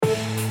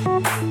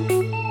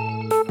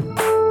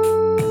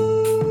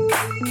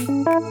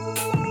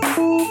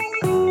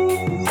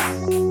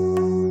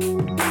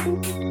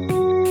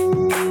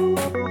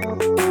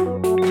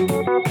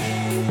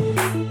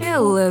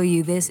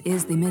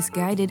the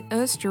Misguided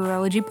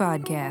Astrology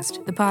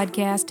Podcast, the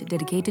podcast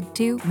dedicated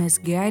to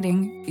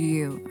misguiding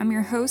you. I'm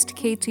your host,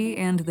 KT,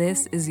 and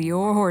this is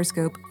your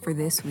horoscope for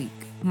this week,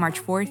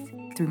 March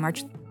 4th through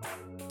March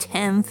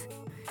 10th,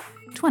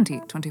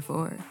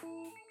 2024.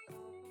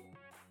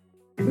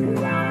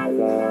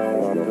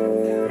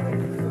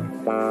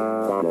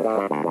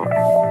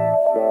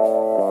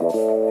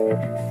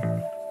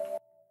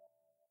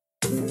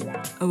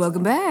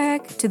 Welcome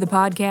back to the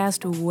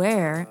podcast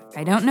where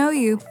I don't know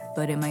you,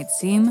 but it might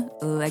seem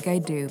like I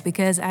do,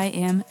 because I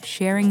am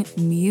sharing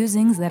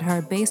musings that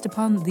are based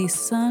upon the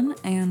sun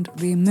and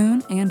the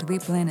moon and the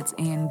planets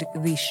and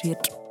the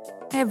shit.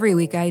 Every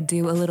week I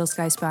do a little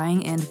sky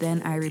spying and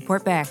then I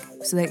report back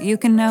so that you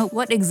can know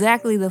what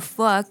exactly the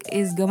fuck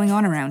is going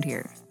on around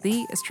here.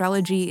 The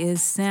astrology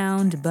is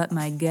sound, but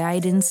my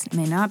guidance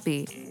may not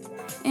be.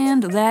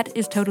 And that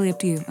is totally up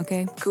to you,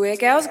 okay?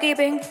 Quick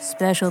housekeeping.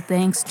 Special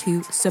thanks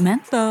to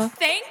Samantha.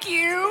 Thank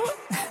you.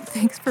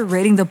 Thanks for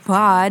rating the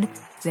pod.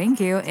 Thank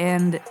you.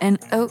 And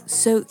oh,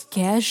 so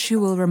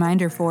casual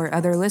reminder for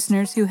other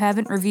listeners who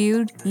haven't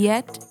reviewed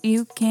yet,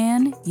 you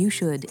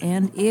should.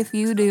 And if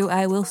you do,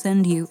 I will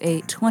send you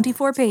a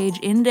 24-page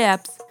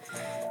in-depth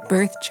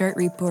birth chart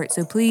report.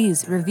 So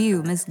please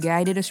review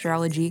Misguided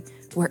Astrology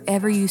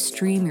wherever you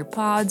stream your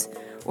pods,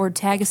 or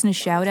tag us in a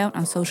shout out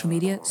on social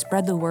media.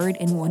 Spread the word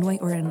in one way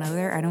or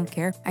another. I don't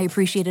care. I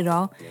appreciate it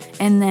all.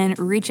 And then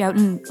reach out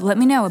and let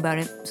me know about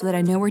it so that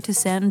I know where to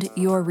send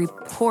your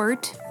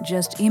report.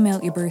 Just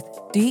email your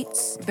birth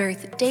dates,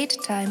 birth date,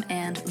 time,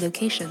 and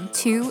location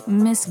to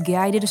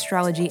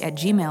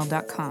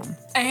misguidedastrology@gmail.com.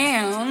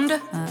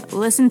 And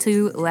Listen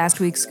to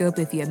last week's scope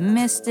if you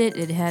missed it.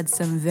 It had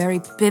some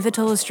very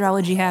pivotal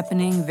astrology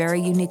happening,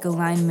 very unique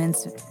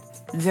alignments,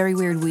 very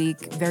weird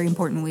week, very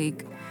important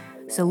week.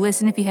 So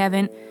listen if you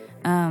haven't,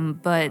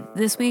 but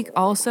this week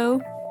also,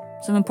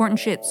 some important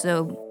shit,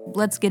 so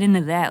let's get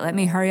into that. Let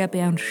me hurry up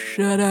and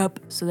shut up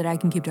so that I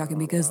can keep talking,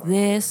 because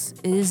this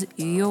is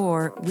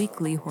your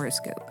weekly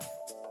horoscope.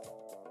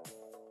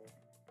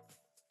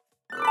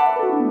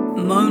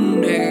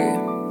 Monday.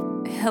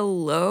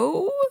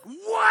 Hello?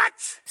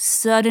 what?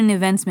 Sudden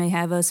events may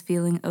have us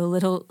feeling a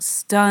little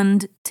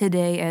stunned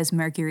today as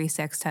Mercury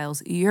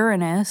sextiles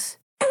Uranus.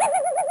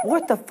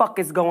 What the fuck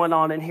is going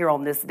on in here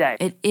on this day?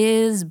 It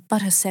is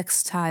but a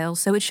sextile,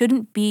 so it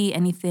shouldn't be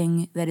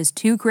anything that is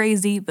too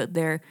crazy, but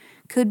there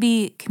could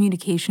be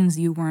communications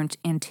you weren't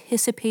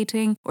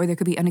anticipating, or there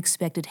could be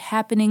unexpected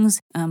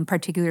happenings,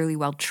 particularly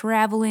while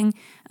traveling,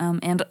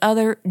 and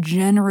other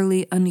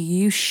generally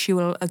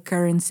unusual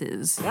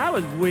occurrences. That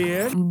was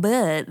weird.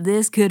 But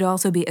this could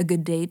also be a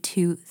good day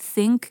to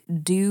think,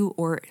 do,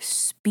 or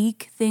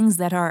speak things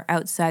that are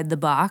outside the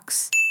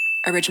box.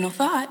 Original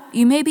thought.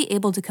 You may be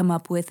able to come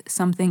up with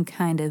something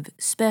kind of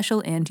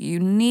special and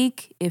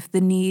unique if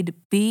the need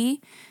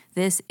be.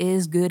 This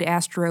is good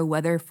astro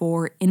weather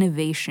for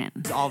innovation.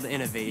 All the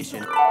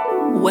innovation.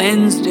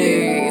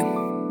 Wednesday.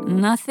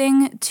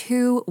 Nothing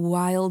too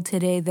wild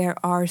today. There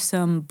are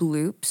some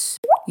bloops,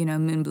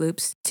 moon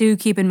bloops, to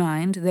keep in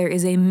mind. There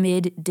is a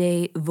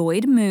midday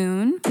void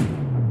moon.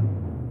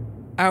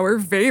 Our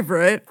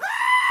favorite.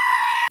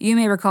 You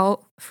may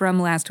recall from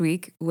last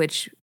week,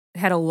 which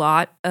had a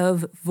lot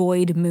of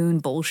void moon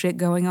bullshit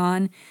going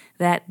on,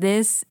 that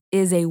this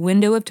is a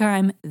window of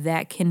time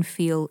that can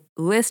feel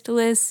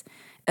listless,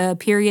 a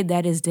period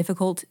that is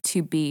difficult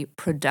to be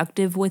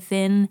productive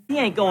within. He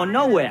ain't going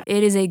nowhere.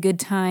 It is a good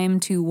time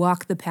to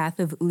walk the path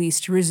of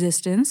least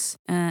resistance,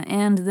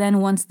 and then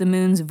once the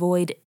moon's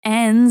void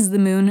ends, the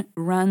moon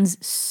runs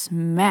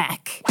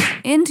smack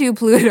into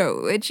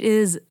Pluto, which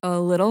is a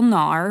little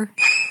gnar,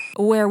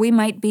 where we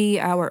might be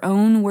our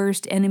own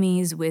worst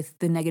enemies with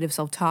the negative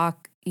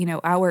self-talk.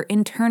 Our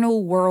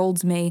internal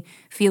worlds may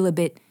feel a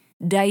bit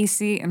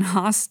dicey and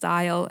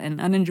hostile and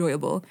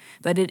unenjoyable,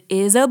 but it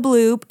is a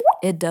bloop.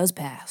 It does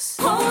pass.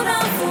 Hold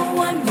on for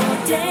one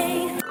more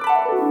day.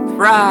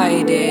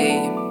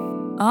 Friday.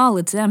 All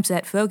attempts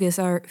at focus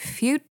are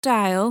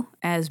futile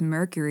as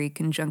Mercury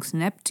conjuncts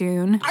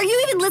Neptune. Are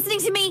you even listening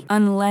to me?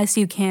 Unless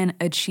you can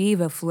achieve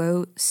a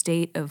flow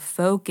state of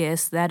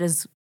focus, that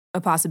is a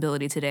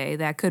possibility today.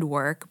 That could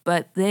work,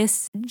 but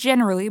this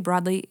generally,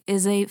 broadly,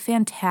 is a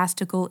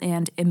fantastical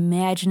and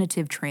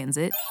imaginative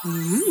transit.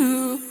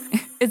 Ooh.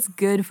 It's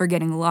good for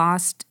getting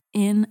lost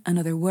in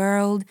another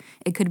world.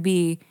 It could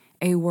be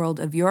a world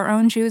of your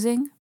own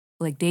choosing,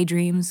 like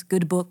daydreams,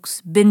 good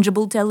books,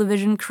 bingeable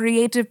television,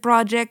 creative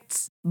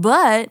projects.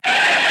 But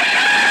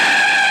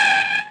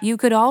you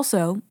could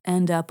also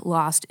end up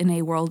lost in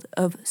a world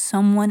of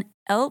someone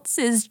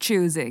else's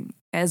choosing,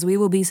 as we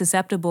will be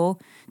susceptible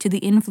to the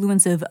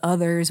influence of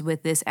others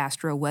with this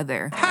astro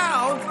weather.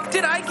 How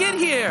did I get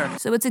here?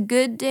 So it's a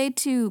good day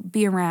to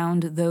be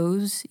around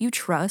those you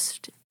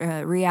trust.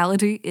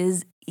 Reality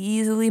is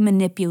easily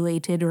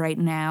manipulated right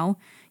now.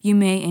 You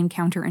may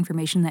encounter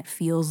information that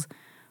feels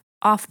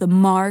off the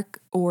mark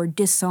or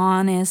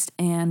dishonest,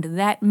 and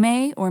that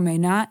may or may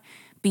not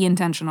be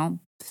intentional.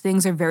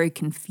 Things are very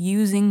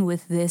confusing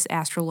with this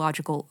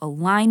astrological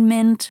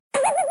alignment.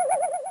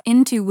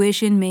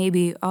 Intuition may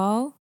be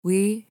all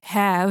we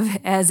have,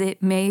 as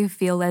it may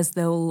feel as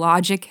though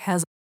logic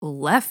has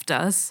left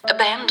us,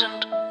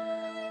 Abandoned.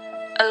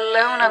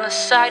 Alone on the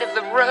side of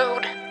the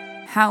road.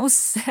 how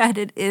sad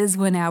it is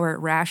when our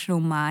rational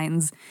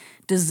minds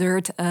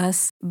desert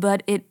us,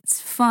 but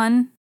it's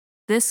fun.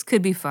 This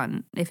could be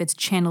fun if it's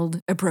channeled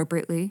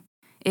appropriately.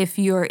 If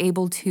you're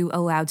able to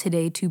allow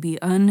today to be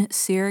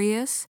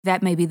unserious,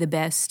 that may be the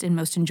best and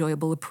most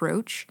enjoyable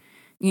approach.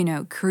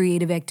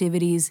 Creative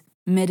activities,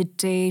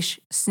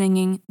 meditation,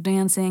 singing,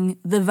 dancing,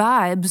 the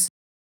vibes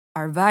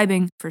are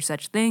vibing for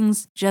such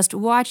things. Just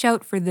watch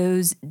out for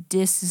those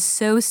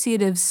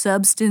dissociative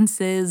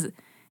substances.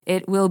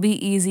 It will be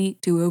easy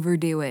to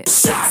overdo it.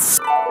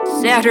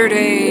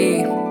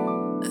 Saturday!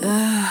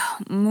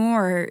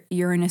 More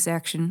Uranus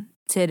action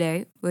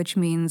today, which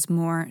means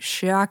more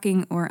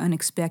shocking or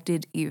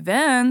unexpected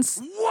events.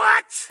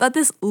 What? But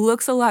this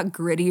looks a lot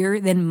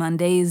grittier than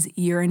Monday's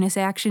Uranus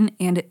action,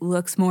 and it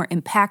looks more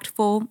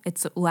impactful.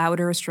 It's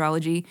louder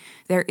astrology.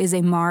 There is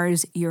a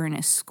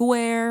Mars-Uranus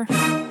square,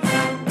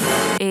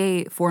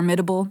 a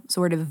formidable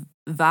sort of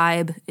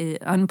vibe.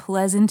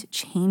 Unpleasant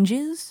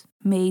changes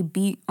may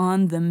be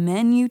on the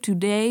menu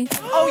today.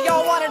 Oh,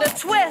 y'all wanted a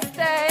twist,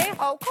 eh?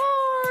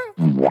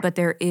 Okay. But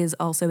there is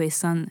also a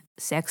Sun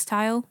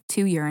sextile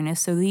to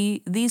Uranus, so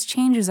these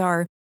changes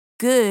are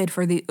good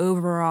for the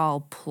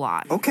overall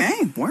plot. Okay,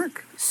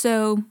 work.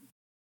 So,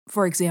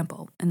 for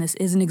example, and this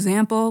is an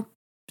example,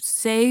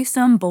 say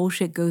some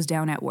bullshit goes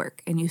down at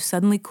work and you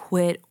suddenly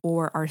quit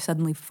or are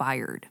suddenly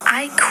fired.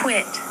 I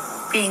quit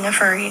being a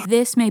furry.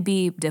 This may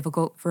be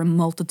difficult for a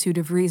multitude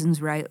of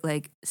reasons, right?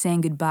 Like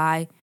saying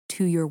goodbye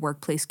to your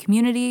workplace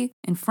community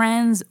and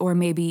friends, or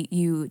maybe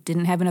you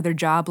didn't have another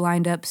job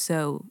lined up,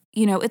 so,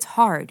 it's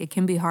hard. It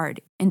can be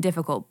hard and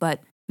difficult, but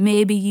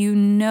maybe you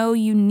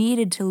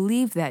needed to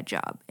leave that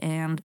job,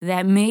 and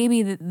that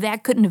maybe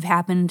that couldn't have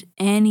happened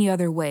any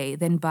other way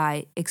than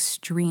by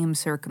extreme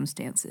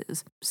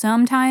circumstances.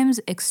 Sometimes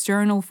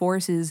external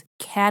forces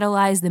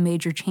catalyze the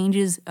major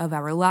changes of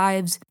our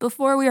lives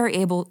before we are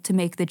able to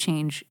make the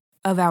change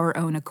of our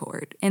own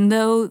accord. And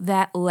though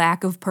that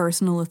lack of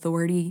personal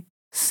authority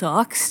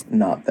sucks,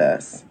 Not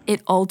this.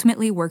 it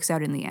ultimately works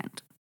out in the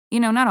end.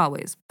 Not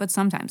always, but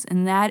sometimes.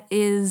 And that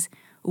is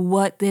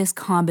what this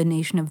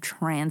combination of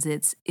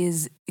transits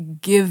is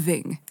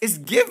giving. It's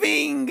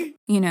giving.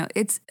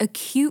 It's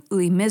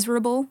acutely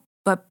miserable,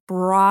 but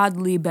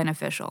broadly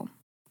beneficial,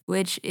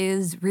 which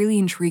is really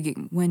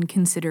intriguing when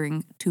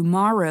considering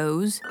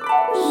tomorrow's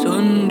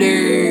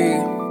Sunday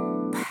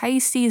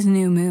Pisces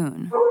new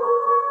moon.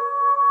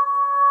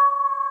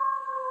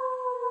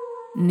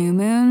 New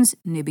moons,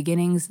 new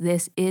beginnings.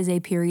 This is a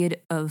period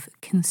of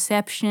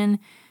conception,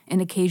 an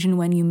occasion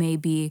when you may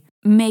be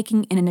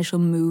making an initial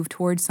move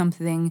towards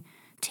something,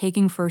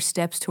 taking first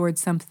steps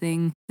towards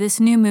something. This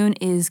new moon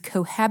is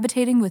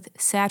cohabitating with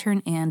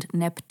Saturn and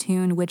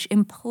Neptune, which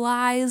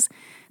implies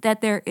that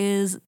there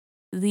is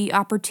the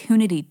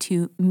opportunity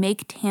to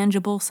make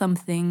tangible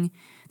something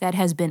that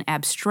has been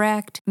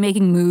abstract,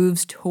 making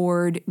moves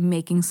toward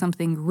making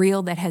something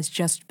real that has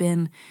just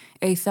been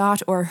a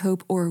thought or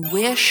hope or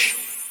wish.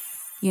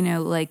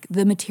 Like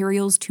the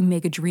materials to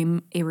make a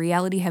dream a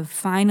reality have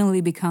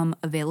finally become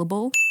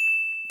available.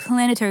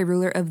 Planetary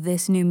ruler of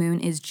this new moon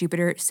is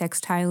Jupiter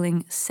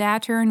sextiling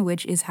Saturn,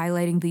 which is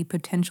highlighting the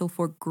potential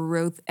for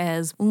growth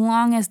as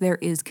long as there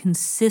is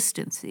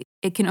consistency.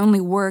 It can only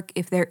work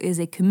if there is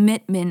a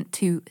commitment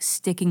to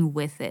sticking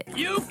with it.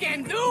 You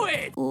can do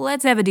it!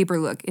 Let's have a deeper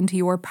look into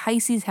your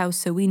Pisces house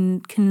so we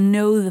can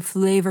know the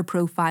flavor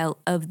profile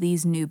of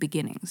these new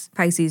beginnings.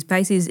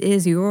 Pisces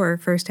is your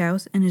first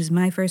house, and it is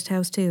my first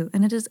house too,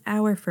 and it is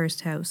our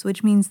first house,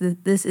 which means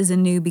that this is a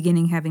new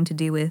beginning having to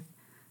do with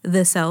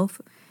the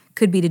self.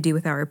 Could be to do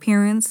with our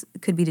appearance,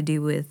 could be to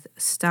do with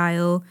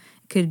style,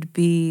 could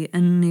be a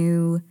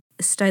new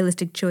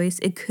stylistic choice.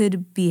 It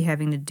could be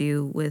having to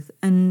do with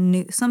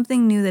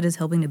something new that is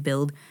helping to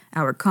build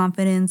our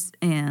confidence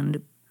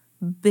and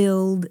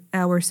build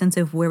our sense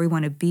of where we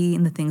want to be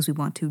and the things we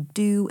want to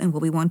do and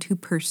what we want to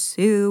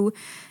pursue.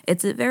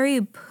 It's a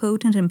very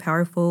potent and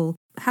powerful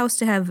house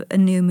to have a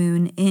new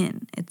moon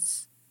in.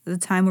 It's the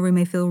time where we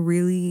may feel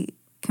really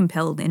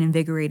compelled and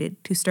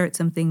invigorated to start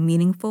something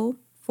meaningful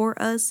for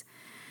us.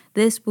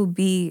 This will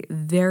be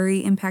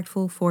very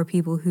impactful for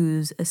people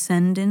whose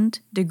ascendant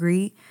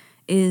degree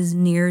is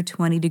near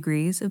 20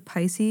 degrees of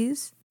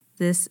Pisces.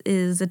 This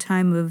is a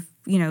time of,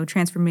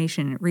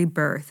 transformation,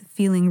 rebirth,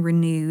 feeling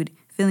renewed,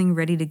 feeling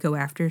ready to go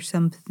after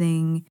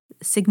something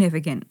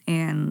significant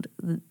and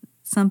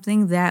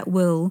something that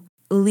will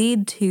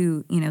lead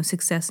to,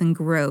 success and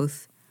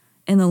growth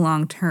in the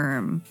long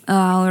term.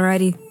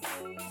 Alrighty.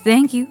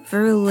 Thank you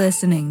for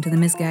listening to the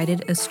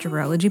Misguided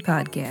Astrology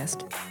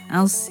Podcast.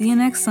 I'll see you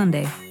next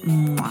Sunday.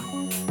 Mwah.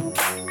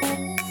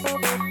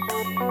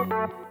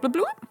 But